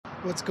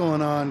What's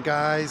going on,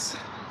 guys?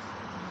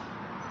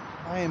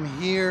 I am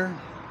here.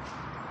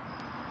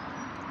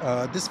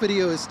 This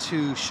video is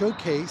to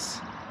showcase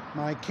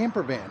my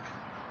camper van.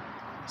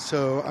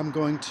 So I'm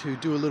going to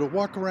do a little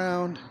walk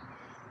around,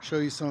 show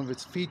you some of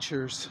its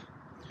features.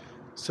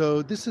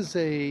 So this is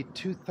a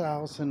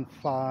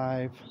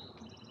 2005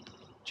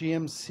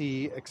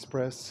 GMC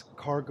Express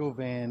cargo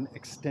van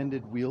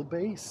extended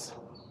wheelbase.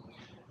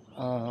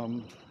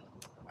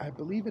 I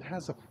believe it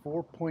has a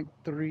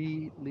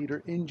 4.3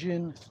 liter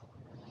engine.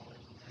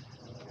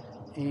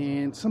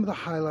 And some of the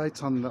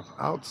highlights on the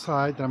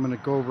outside that I'm going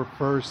to go over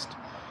first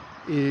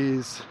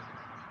is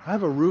I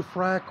have a roof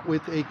rack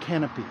with a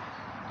canopy.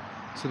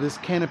 So this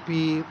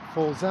canopy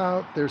folds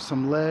out, there's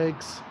some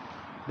legs,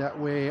 that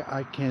way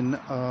I can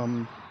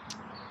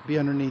be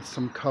underneath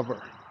some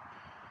cover.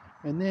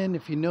 And then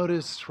if you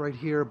notice right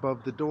here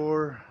above the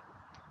door,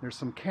 there's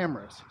some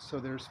cameras. So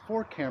there's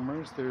 4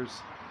 cameras, there's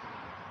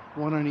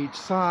one on each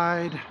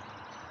side,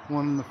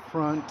 one in the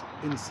front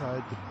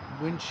inside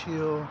the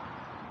windshield.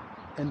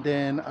 And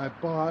then I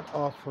bought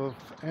off of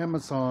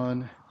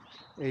Amazon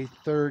a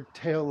third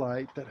tail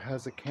light that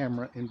has a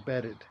camera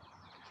embedded.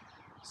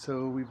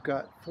 So we've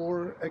got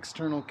 4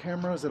 external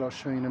cameras that I'll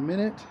show you in a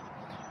minute.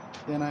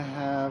 Then I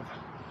have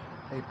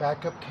a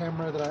backup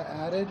camera that I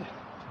added.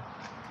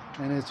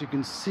 And as you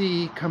can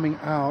see coming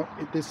out,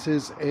 this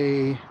is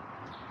a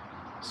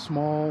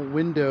small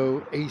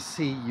window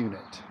AC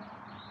unit.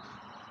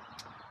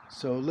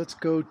 So let's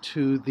go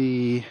to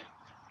the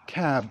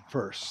cab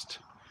first.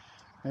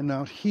 And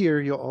out here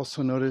you'll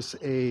also notice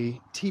a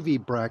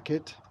TV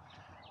bracket,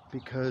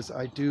 because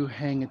I do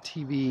hang a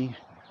TV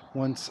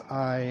once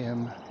I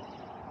am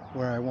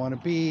where I want to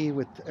be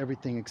with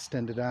everything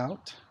extended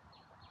out.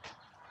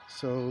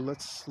 So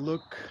let's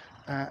look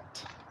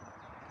at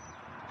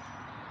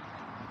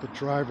the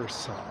driver's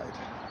side.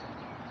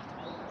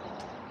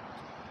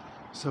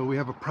 So we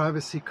have a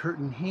privacy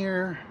curtain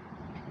here,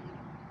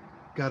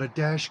 got a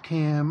dash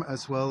cam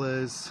as well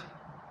as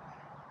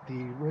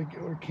the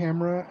regular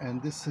camera,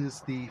 and this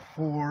is the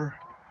 4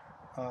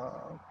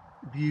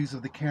 views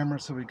of the camera.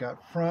 So we got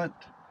front,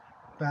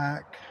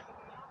 back,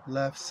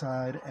 left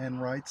side,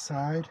 and right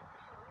side.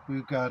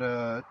 We've got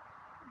a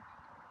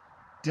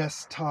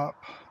desktop,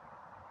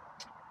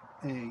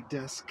 a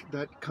desk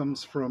that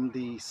comes from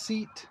the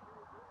seat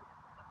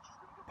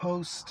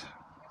post,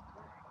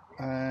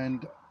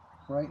 and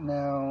right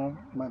now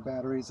my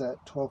battery's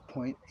at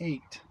 12.8.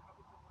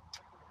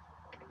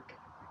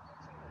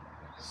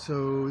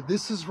 So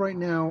this is right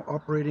now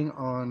operating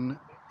on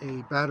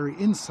a battery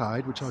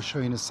inside, which I'll show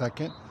you in a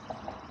second.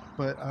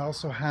 But I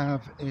also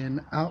have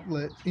an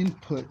outlet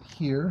input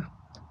here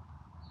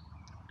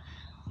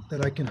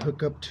that I can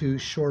hook up to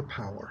shore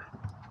power.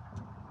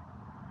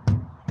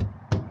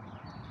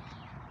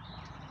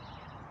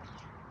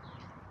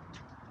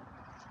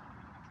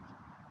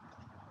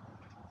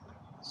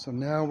 So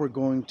now we're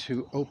going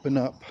to open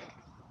up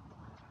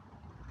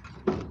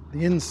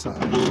the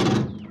inside.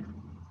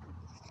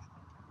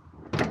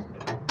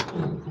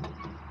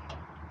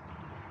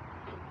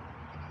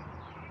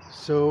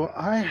 So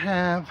I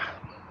have,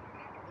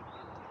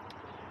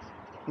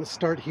 let's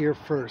start here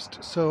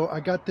first. So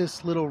I got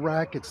this little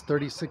rack, it's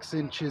 36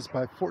 inches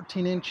by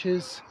 14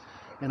 inches,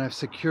 and I've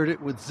secured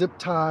it with zip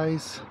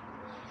ties,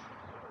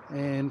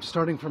 and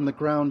starting from the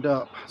ground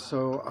up.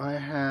 So I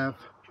have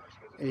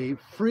a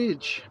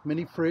fridge,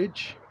 mini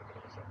fridge,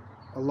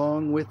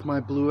 along with my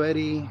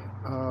Bluetti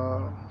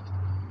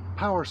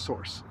power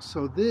source.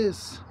 So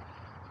this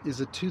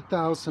is a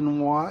 2000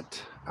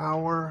 watt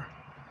hour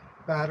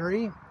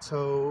battery,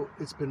 so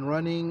it's been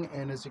running,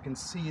 and as you can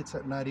see it's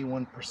at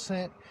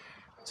 91%.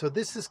 So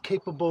this is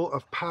capable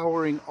of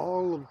powering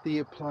all of the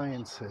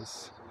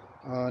appliances.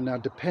 Now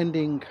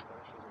depending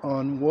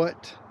on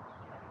what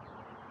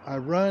I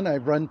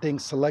run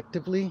things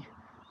selectively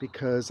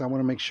because I want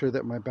to make sure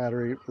that my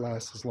battery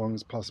lasts as long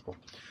as possible.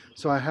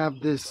 So I have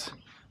this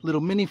little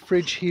mini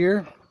fridge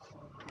here.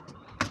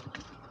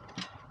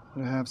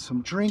 I have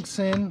some drinks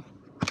in,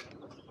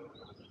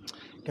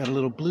 got a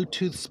little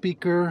Bluetooth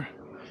speaker,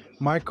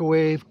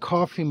 microwave,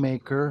 coffee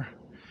maker,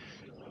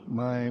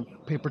 my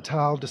paper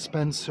towel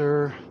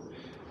dispenser,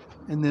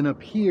 and then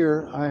up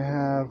here I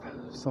have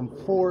some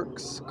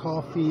forks,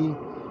 coffee,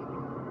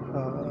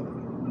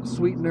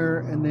 sweetener,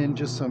 and then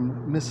just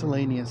some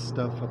miscellaneous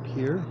stuff up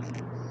here.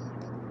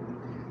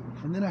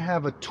 And then I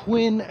have a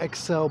twin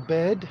XL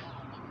bed,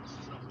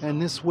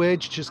 and this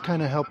wedge just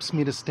kind of helps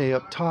me to stay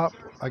up top.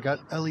 I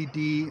got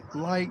LED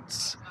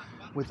lights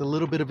with a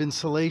little bit of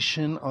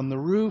insulation on the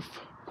roof.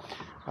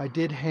 I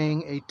did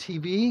hang a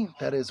TV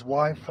that is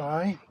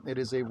Wi-Fi. It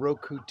is a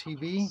Roku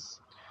TV,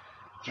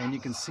 and you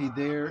can see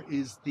there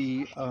is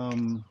the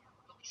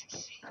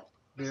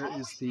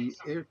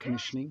air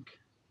conditioning.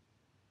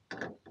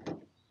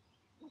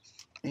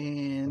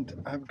 And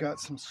I've got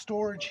some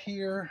storage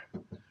here.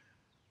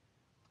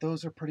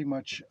 Those are pretty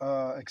much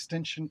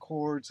extension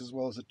cords, as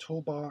well as a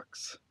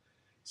toolbox,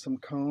 some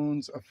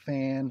cones, a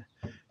fan,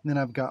 and then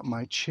I've got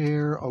my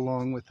chair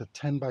along with a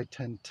 10 by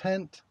 10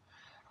 tent.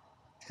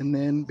 And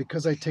then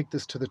because I take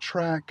this to the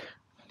track,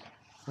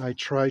 I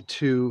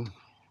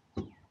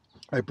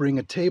bring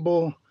a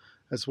table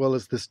as well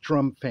as this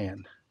drum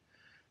fan.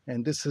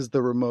 And this is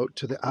the remote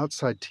to the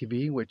outside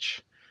TV,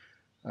 which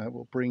I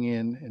will bring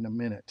in a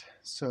minute.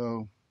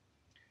 So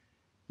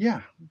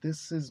yeah,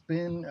 this has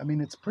been, I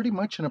mean, it's pretty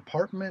much an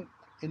apartment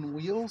in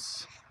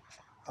wheels.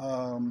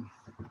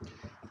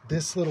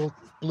 This little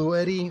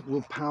Bluetti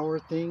will power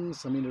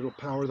things. I mean, it'll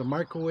power the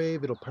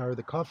microwave, it'll power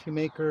the coffee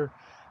maker.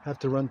 Have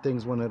to run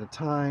things one at a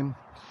time.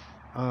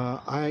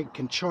 I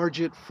can charge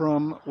it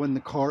from when the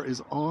car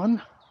is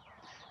on,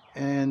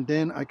 and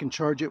then I can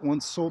charge it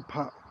once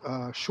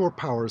shore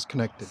power is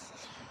connected.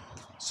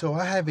 So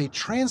I have a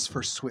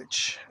transfer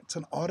switch. It's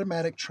an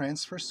automatic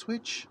transfer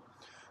switch.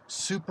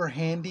 Super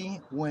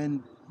handy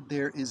when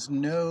there is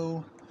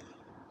no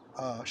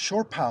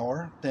shore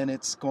power. Then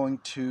it's going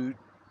to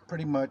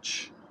pretty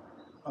much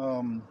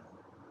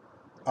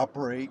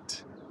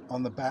operate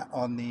on the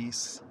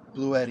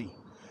Bluetti.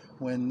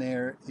 When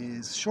there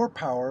is shore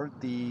power,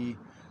 the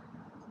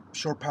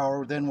shore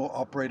power then will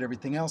operate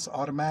everything else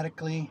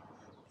automatically,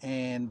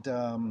 and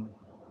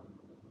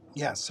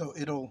yeah, so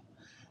it'll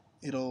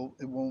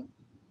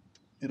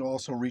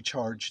also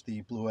recharge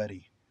the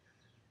Bluetti.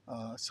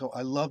 So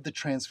I love the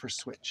transfer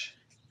switch.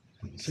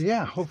 So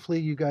yeah, hopefully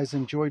you guys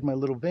enjoyed my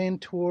little van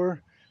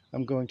tour.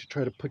 I'm going to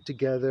try to put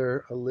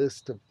together a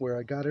list of where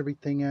I got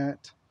everything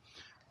at.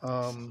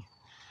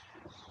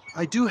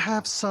 I do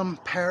have some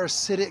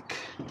parasitic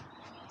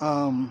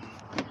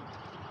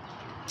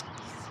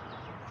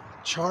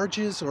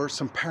charges, or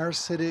some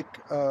parasitic,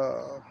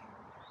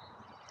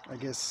 I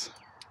guess,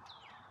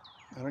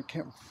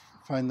 can't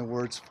find the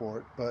words for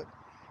it, but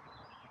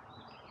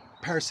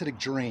parasitic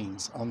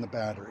drains on the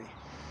battery.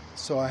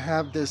 So I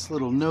have this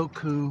little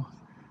Noku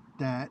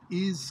that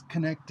is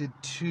connected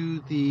to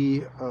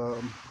the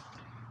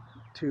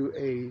to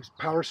a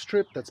power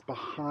strip that's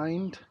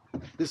behind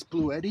this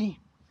Bluetti.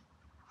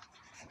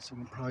 So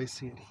you can probably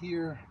see it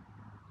here.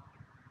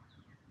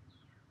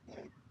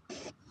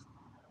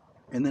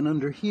 And then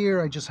under here,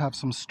 I just have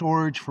some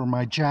storage for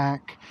my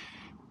jack,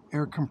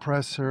 air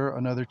compressor,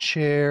 another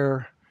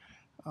chair,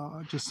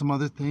 just some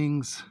other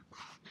things,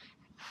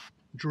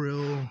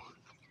 drill.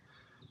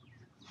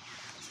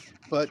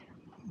 But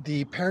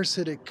the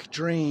parasitic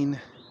drain,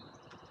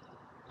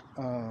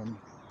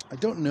 I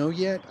don't know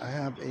yet. I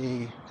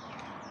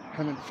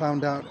haven't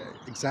found out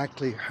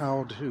exactly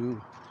how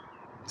to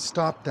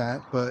stop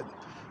that, but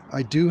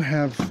I do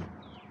have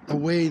a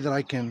way that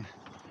I can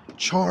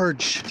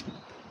charge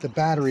the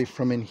battery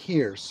from in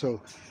here.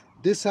 So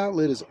this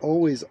outlet is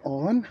always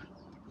on,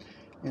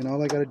 and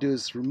all I got to do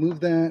is remove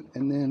that,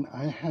 and then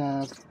I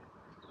have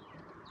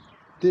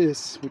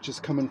this, which is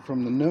coming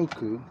from the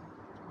Noku.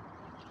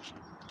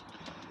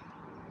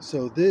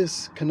 So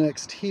this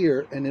connects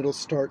here, and it'll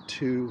start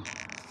to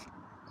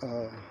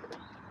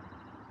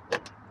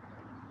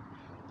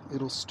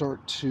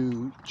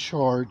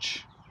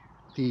charge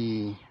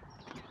the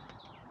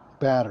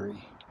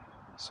battery.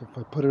 So if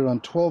I put it on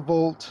 12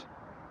 volt,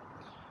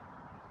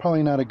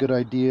 probably not a good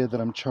idea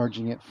that I'm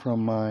charging it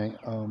from my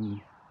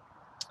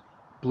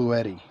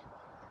Bluetti.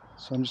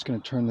 So I'm just going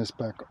to turn this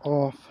back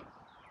off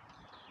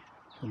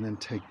and then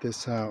take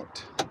this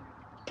out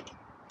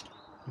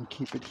and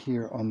keep it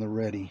here on the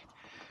ready.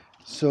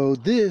 So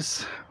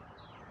this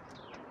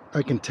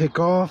I can take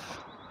off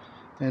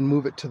and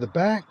move it to the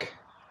back,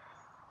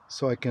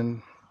 so I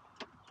can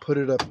put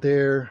it up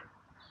there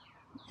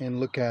and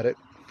look at it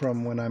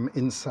from when I'm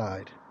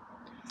inside.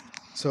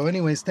 So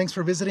anyways, thanks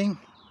for visiting.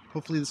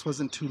 Hopefully this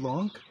wasn't too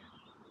long.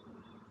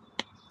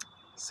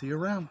 See you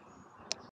around.